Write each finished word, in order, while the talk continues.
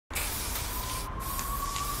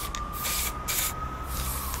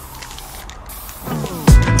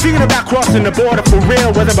Thinking about crossing the border for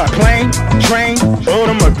real, whether by plane, train,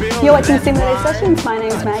 automobile. You're watching Stimuate Sessions. My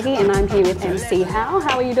name's Maggie and I'm here with MC How.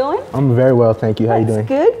 How are you doing? I'm very well, thank you. How are you doing?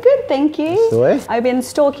 Good, good, thank you. Sweet. I've been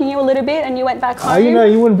stalking you a little bit and you went back home. Oh, you know,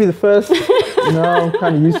 you wouldn't be the first. You know, I'm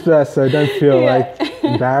kind of used to that, so don't feel like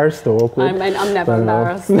embarrassed or awkward. I mean, I'm never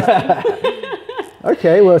embarrassed.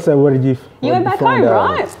 Okay, well, so what did you You went back home,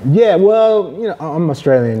 right? Yeah, well, you know, I'm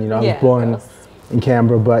Australian, you know, I was born in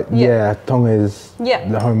Canberra, but yeah, Tonga is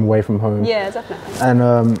the home away from home. Yeah, definitely.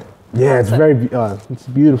 And yeah, it's very, it's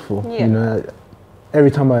beautiful. You know,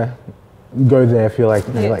 every time I go there, I feel like,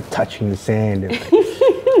 you know, like touching the sand and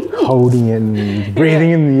like, holding it and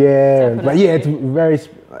breathing in the air. But yeah, it's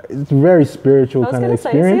very spiritual kind of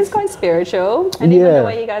experience. Say, it seems quite spiritual. And even the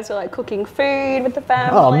way you guys were like cooking food with the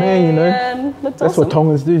family. Oh man, you know, that's awesome. What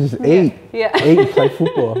Tongans do, just eat, eat and play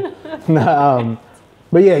football.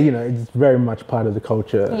 But yeah, you know, it's very much part of the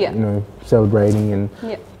culture, you know, celebrating and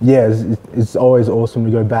it's always awesome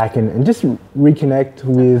to go back and just reconnect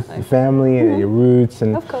with the family and your roots.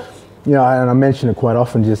 And, you know, and I mention it quite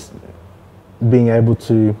often, just being able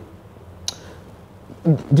to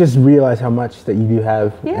just realize how much that you do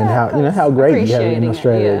have and how, you know, how great you have it in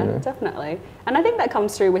Australia. Yeah, you know? Definitely. And I think that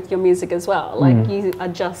comes through with your music as well. Like you are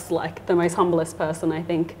just like the most humblest person I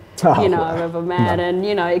think, you know, I've ever met. And,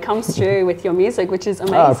 you know, it comes through with your music, which is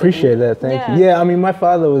amazing. I appreciate that, thank you. Yeah, I mean, my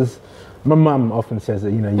father was, my mum often says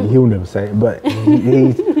it, you know, he'll never say it, but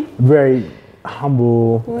he's very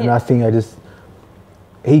humble. And I think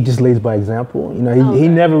he just leads by example. You know, he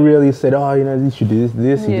never really said, oh, you know, you should do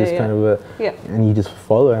this. He just kind of, and you just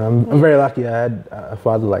follow. And I'm very lucky I had a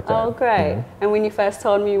father like that. Oh, great. You know? And when you first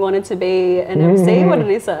told me you wanted to be an MC, what did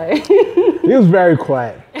he say? He was very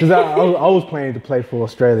quiet. Because I was planning to play for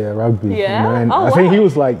Australia rugby. Yeah? You know, and I think he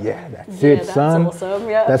was like, yeah, that's it, son. That's awesome,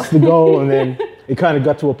 yeah. That's the goal. And then it kind of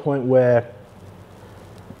got to a point where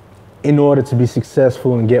in order to be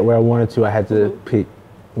successful and get where I wanted to, I had to pick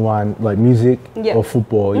one, like music or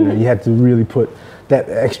football. You know, you had to really put that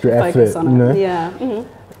extra effort, you know. Yeah.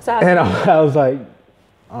 So and I was like,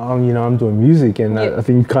 you know, I'm doing music, and I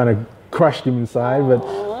think kind of crushed him inside. But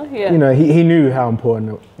you know, he knew how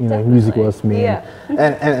important, you know, music was to me.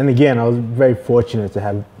 And again, I was very fortunate to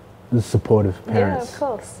have the supportive parents. Yeah, of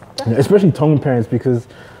course. You know, especially Tongan parents, because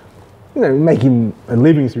you know, making a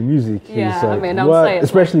living through music is like, I mean,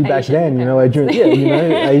 especially like back then, you know, like during, you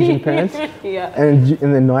know, Asian parents. And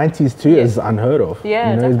in the 90s too, it's unheard of. Yeah,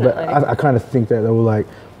 you know? definitely. But I kind of think that they were like,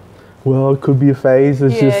 well, it could be a phase.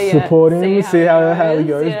 Let's just support him, see how he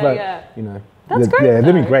goes. But you know, that's great. Yeah,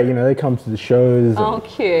 they've been great. You know, they come to the shows. Oh,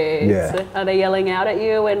 cute. Yeah. Are they yelling out at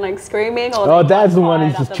you and like screaming? Or oh, Dad's the one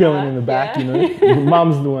who's just chilling in the back. You know,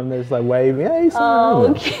 Mum's the one that's like waving. Hey, son.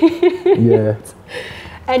 Oh, cute. Yeah.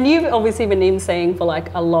 And you've obviously been emceeing for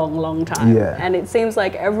like a long, long time. Yeah. And it seems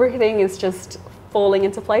like everything is just falling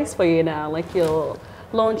into place for you now. Like you're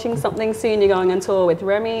launching something soon. You're going on tour with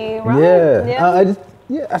Remy, right? Yeah.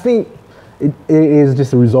 I think it is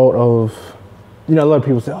just a result of, you know, a lot of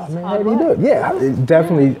people say, oh man, how do you do it? Yeah,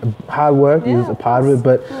 definitely hard work is a part of it.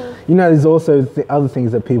 But, you know, there's also other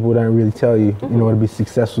things that people don't really tell you in order to be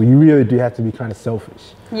successful. You really do have to be kind of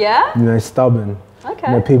selfish. Yeah? You know, stubborn.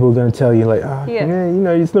 Okay. You know, people are going to tell you like, oh, you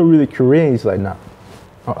know, it's not really a career. It's like, no,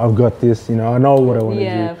 I've got this. You know, I know what I want to do.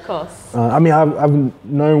 Yeah, of course. I mean, I've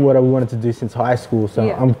known what I wanted to do since high school. So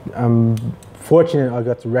I'm fortunate I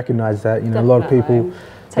got to recognize that. You know, a lot of people,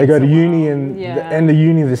 they go to uni and the end of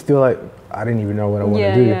uni, they're still like, I didn't even know what I want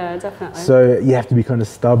to do. Yeah, definitely. So you have to be kind of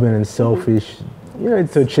stubborn and selfish, you know,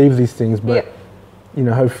 to achieve these things. But you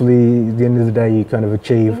know, hopefully, at the end of the day, you kind of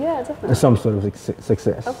achieve some sort of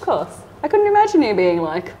success. Of course. I couldn't imagine you being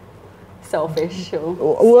like selfish or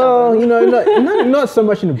well, you know, not so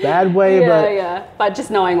much in a bad way, but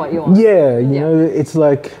just knowing what you want. Yeah, you know, it's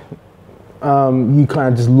like you kind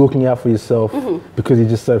of just looking out for yourself because you're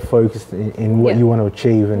just so focused in what you want to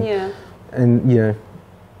achieve, and you know,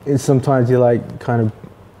 and sometimes you're like kind of,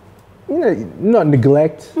 you know, not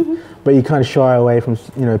neglect, but you kind of shy away from,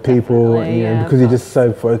 you know, people, you know, because you're just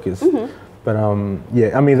so focused. But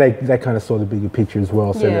yeah, I mean, they kind of saw the bigger picture as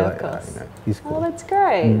well, so they're like, you know, he's cool. Oh, that's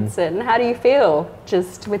great. And how do you feel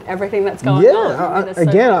just with everything that's going on?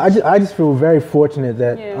 I just feel very fortunate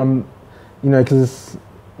that you know, because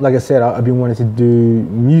like I said, I've been wanting to do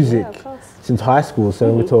music since high school,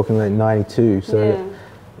 so we're talking like 92. So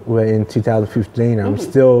we're in 2015. I'm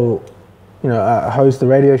still, you know, I host a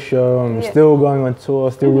radio show. I'm still going on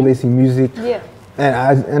tour, still releasing music.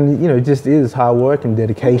 And you know, it just is hard work and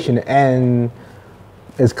dedication, and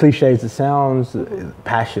as cliche as it sounds,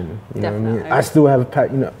 passion. You know what I mean? I still have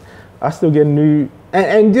you know, I still get new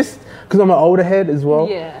And just because I'm an older head as well.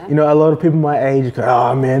 Yeah. You know, a lot of people my age go,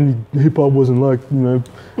 oh man, hip hop wasn't like, you know,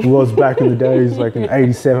 it was back in the days, like in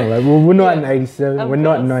 '87. Like, well, we're not in '87, we're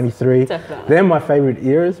not in '93. Definitely. They're my favorite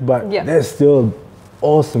eras, but there's still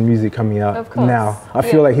awesome music coming out now. I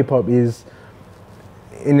feel like hip hop is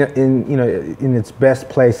in its best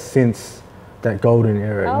place since that golden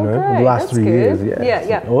era, you know, the last 3 years.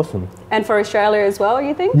 Yeah, awesome. And for Australia as well,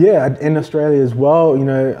 you think? Yeah, in Australia as well. You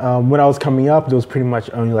know, when I was coming up, there was pretty much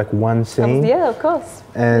only like one scene. Yeah, of course.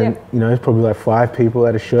 And you know, it's probably like 5 people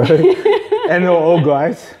at a show, and they were all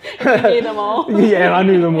guys. You knew them all. Yeah, I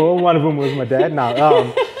knew them all. One of them was my dad.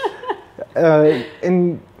 No,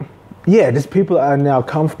 and yeah, just people are now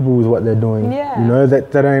comfortable with what they're doing. Yeah. You know,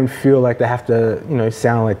 that they don't feel like they have to, you know,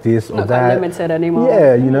 sound like this or not that. Not limited anymore.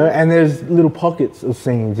 Yeah, you know, and there's little pockets of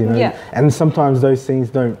scenes, you know. Yeah. And sometimes those scenes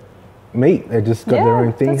don't meet. They just got their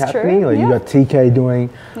own thing happening. Like you got TK doing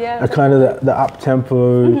a kind of the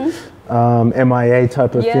up-tempo, MIA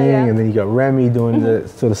type of thing, and then you got Remy doing the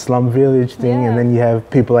sort of slum village thing, and then you have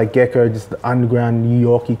people like Gecko, just the underground New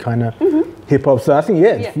Yorkie kind of hip-hop. So I think,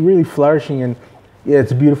 it's really flourishing, and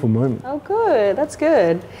it's a beautiful moment. Oh, good. That's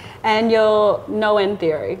good. And your No End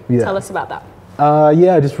Theory. Tell us about that.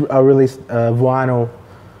 I released a vinyl,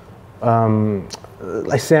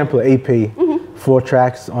 like sampler EP, 4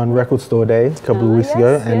 tracks on Record Store Day a couple of weeks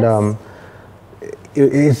ago, and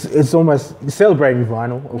it's almost celebrating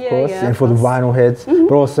vinyl, of course, and for the vinyl heads,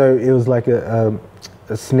 but also it was like a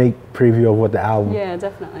sneak preview of what the album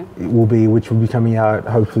will be, which will be coming out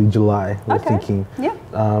hopefully July, we're thinking.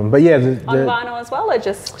 But yeah, on vinyl as well, or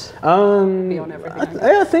just be on everything?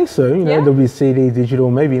 I think so. You know, there'll be CD, digital,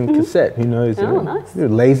 maybe even cassette. Who knows? Oh, nice.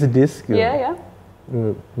 Laser disc.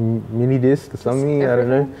 Mini disc or something. I don't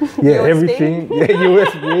know. Yeah, everything. Yeah,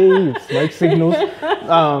 USB, smoke signals.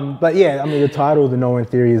 But yeah, I mean, the title, the No End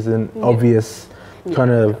Theory, is an obvious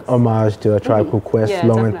kind of homage to A Tribe Called Quest,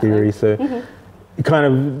 Low End Theory. So. It kind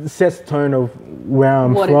of sets the tone of where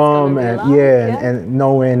I'm from, and and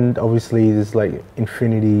no end. Obviously, is like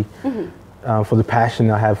infinity for the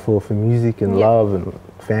passion I have for music and love and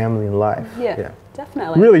family and life. Yeah,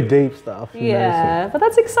 definitely. Really deep stuff. Yeah, but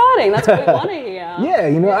that's exciting. That's what we want to hear. Yeah,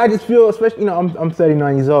 you know, I just feel, especially, you know, I'm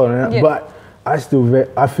 39 years old, but I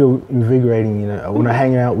feel invigorating. You know, when I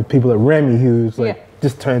hang out with people like Remy, who's like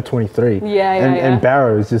just turned 23, and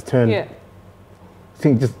Barrow has just turned, I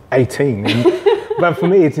think, just 18. But for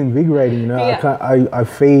me, it's invigorating, you know. I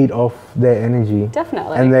feed off their energy.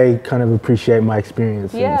 Definitely. And they kind of appreciate my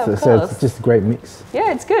experience. So it's just a great mix.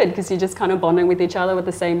 Yeah, it's good because you're just kind of bonding with each other with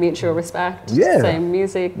the same mutual respect, same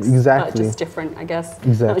music. Exactly. But just different, I guess,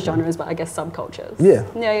 not genres, but I guess subcultures. Yeah.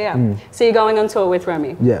 So you're going on tour with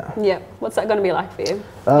Remy? Yeah. What's that going to be like for you?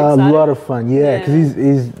 A lot of fun, because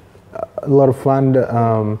he's a lot of fun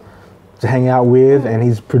to hang out with, and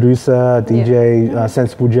he's producer, DJ,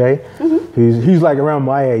 Sensible J, who's like around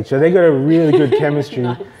my age. So they got a really good chemistry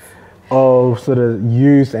of sort of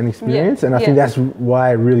youth and experience, and I think that's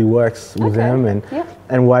why it really works with them,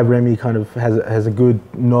 and why Remy kind of has a good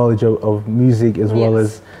knowledge of music as well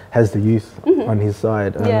as has the youth on his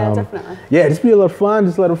side. And, definitely. Yeah, just be a lot of fun,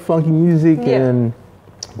 just a lot of funky music and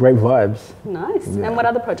great vibes. Nice. And what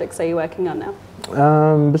other projects are you working on now?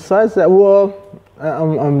 Besides that, well,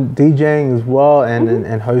 I'm DJing as well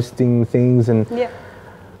and hosting things, and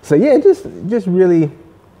so just really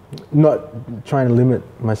not trying to limit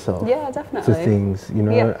myself to things, you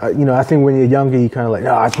know. I think when you're younger, you kind of like,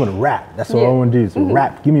 no, I just want to rap. That's all I want to do is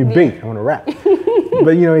rap. Give me a beat. I want to rap.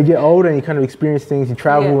 But you know, you get older and you kind of experience things. You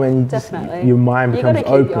travel and you just your mind becomes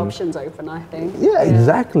open. You got to keep your options open, I think. Yeah,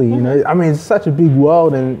 exactly. You know, I mean, it's such a big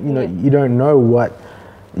world, and you know, you don't know what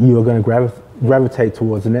you're going to gravitate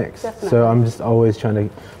towards next. So I'm just always trying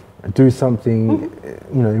to do something,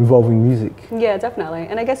 you know, involving music. Yeah, definitely.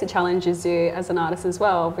 And I guess it challenges you as an artist as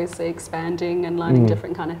well, obviously expanding and learning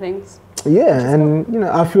different kind of things. Yeah, and you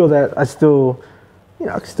know, I feel that I still, you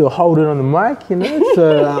know, I can still hold it on the mic, you know.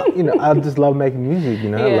 So you know, I just love making music,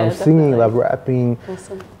 you know. I love singing, I love rapping.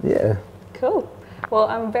 Awesome. Yeah. Cool. Well,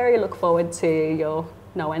 I'm very look forward to your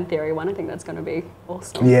No End Theory one. I think that's going to be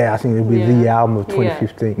awesome. Yeah, I think it'll be the album of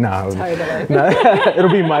 2015. No, it'll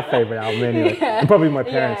be my favorite album anyway. And probably my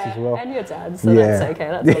parents as well. And your dad, so that's okay.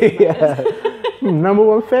 That's all that matters.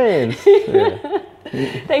 #1 fans.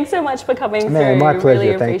 Thanks so much for coming through. My pleasure.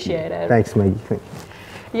 Really appreciate it. Thanks, Maggie. Thank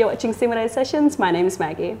you. You're watching Stimuate Sessions. My name's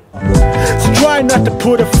Maggie. So try not to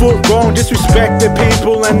put a foot wrong. Disrespect the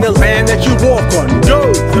people and the land that you walk on.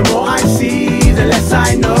 Yo, the more I see, the less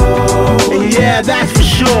I know. Yeah, that's for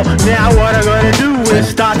sure. Now what I'm gonna do is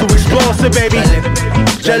start to explore. So baby,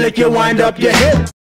 just let you wind up your hip.